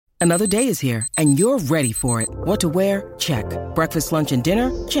Another day is here, and you're ready for it. What to wear? Check. Breakfast, lunch, and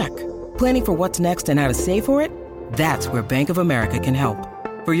dinner? Check. Planning for what's next and how to save for it? That's where Bank of America can help.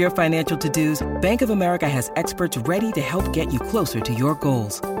 For your financial to-dos, Bank of America has experts ready to help get you closer to your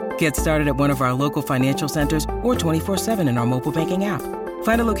goals. Get started at one of our local financial centers or 24/7 in our mobile banking app.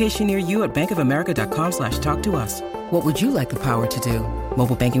 Find a location near you at bankofamerica.com/talktous. What would you like the power to do?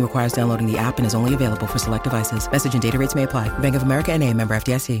 Mobile banking requires downloading the app and is only available for select devices. Message and data rates may apply. Bank of America N.A., member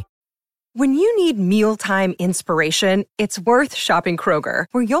FDIC. When you need mealtime inspiration, it's worth shopping Kroger,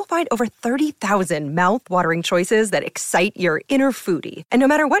 where you'll find over 30,000 mouth-watering choices that excite your inner foodie. And no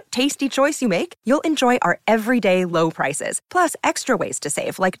matter what tasty choice you make, you'll enjoy our everyday low prices, plus extra ways to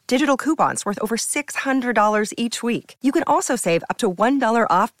save, like digital coupons worth over $600 each week. You can also save up to $1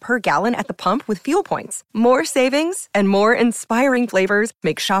 off per gallon at the pump with fuel points. More savings and more inspiring flavors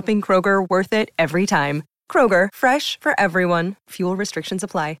make shopping Kroger worth it every time. Kroger, fresh for everyone. Fuel restrictions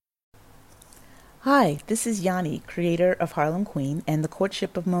apply. Hi, this is Yanni, creator of Harlem Queen and The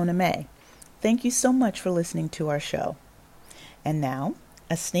Courtship of Mona May. Thank you so much for listening to our show. And now,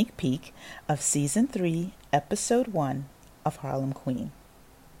 a sneak peek of Season 3, Episode 1 of Harlem Queen.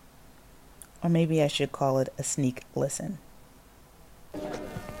 Or maybe I should call it a sneak listen.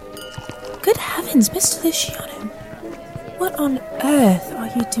 Good heavens, Mr. Luciano. What on earth are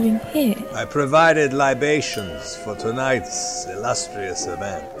you doing here? I provided libations for tonight's illustrious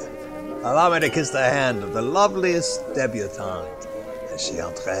event. Allow me to kiss the hand of the loveliest debutante as she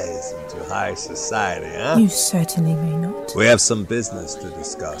entres into high society, huh? You certainly may not. We have some business to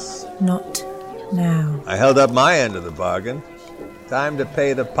discuss. Not now. I held up my end of the bargain. Time to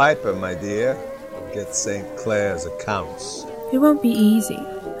pay the piper, my dear. Get St. Clair's accounts. It won't be easy.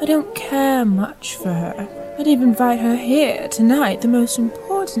 I don't care much for her. I'd even invite her here tonight, the most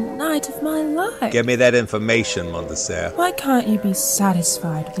important night of my life. Give me that information, Montessor. Why can't you be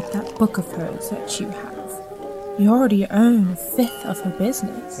satisfied with that book of hers that you have? You already own a fifth of her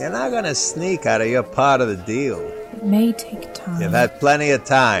business. You're not going to sneak out of your part of the deal. It may take time. You've had plenty of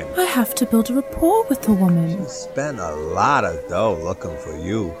time. I have to build a rapport with the woman. She spent a lot of dough looking for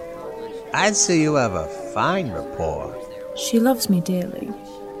you. I'd say you have a fine rapport. She loves me dearly,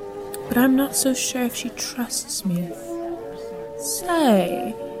 but I'm not so sure if she trusts me.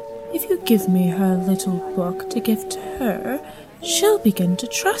 Say, if you give me her little book to give to her, she'll begin to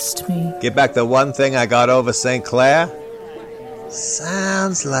trust me. Get back the one thing I got over St. Clair?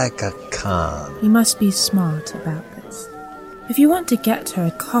 Sounds like a con. You must be smart about this. If you want to get her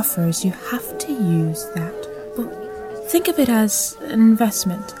at Coffers, you have to use that book. Think of it as an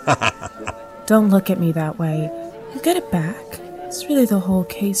investment. Don't look at me that way. You'll get it back. It's really the whole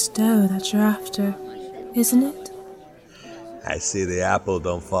case dough that you're after, isn't it? I see the apple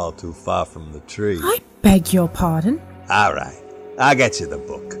don't fall too far from the tree. I beg your pardon? All right, I'll get you the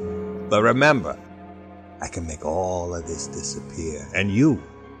book. But remember, I can make all of this disappear, and you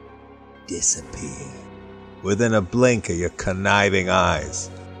disappear within a blink of your conniving eyes.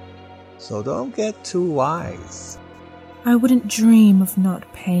 So don't get too wise. I wouldn't dream of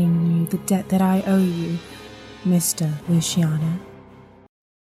not paying you the debt that I owe you, Mr. Luciano.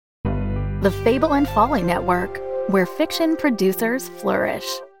 The Fable and Folly Network, where fiction producers flourish.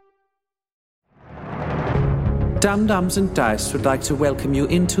 Dum-Dums and Dice would like to welcome you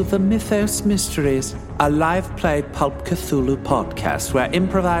into the Mythos Mysteries, a live play Pulp Cthulhu podcast where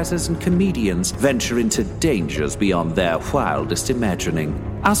improvisers and comedians venture into dangers beyond their wildest imagining.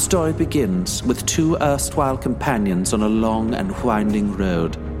 Our story begins with two erstwhile companions on a long and winding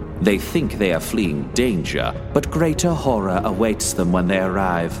road. They think they are fleeing danger, but greater horror awaits them when they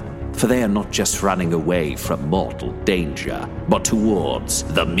arrive. For they are not just running away from mortal danger, but towards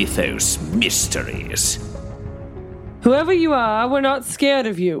the Mythos Mysteries. Whoever you are, we're not scared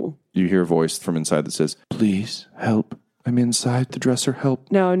of you. You hear a voice from inside that says, "Please, help. I'm inside the dresser,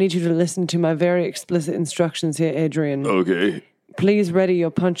 help." Now I need you to listen to my very explicit instructions here, Adrian. Okay. Please ready your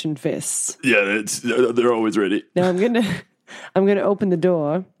punching fists. Yeah, they're always ready. Now I'm gonna open the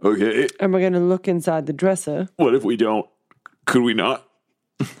door. Okay. And we're gonna look inside the dresser. What if we don't? Could we not?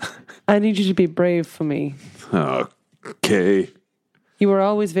 I need you to be brave for me. Okay. You were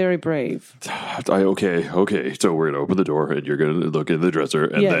always very brave. Okay. So we're going to open the door and you're going to look in the dresser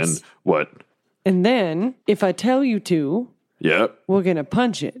and Yes. then what? And then, if I tell you to, Yep. we're going to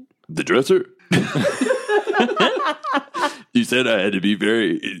punch it. The dresser? You said I had to be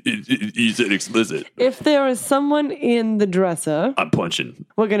you said explicit. If there is someone in the dresser, I'm punching.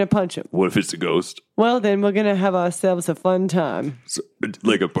 we're going to punch him. What if it's a ghost? Well, then we're going to have ourselves a fun time. So,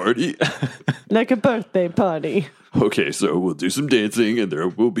 like a party? Like a birthday party. Okay, so we'll do some dancing and there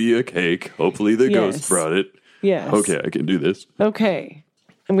will be a cake. Hopefully the ghost brought it. Yes. Okay, I can do this. Okay.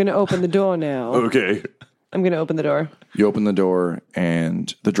 I'm going to open the door now. Okay. I'm going to open the door. You open the door,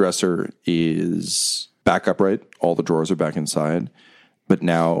 and the dresser is back upright. All the drawers are back inside. But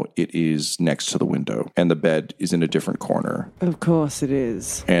now it is next to the window, and the bed is in a different corner. Of course it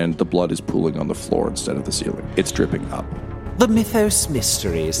is. And the blood is pooling on the floor instead of the ceiling. It's dripping up. The Mythos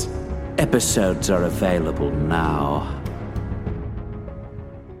Mysteries. Episodes are available now.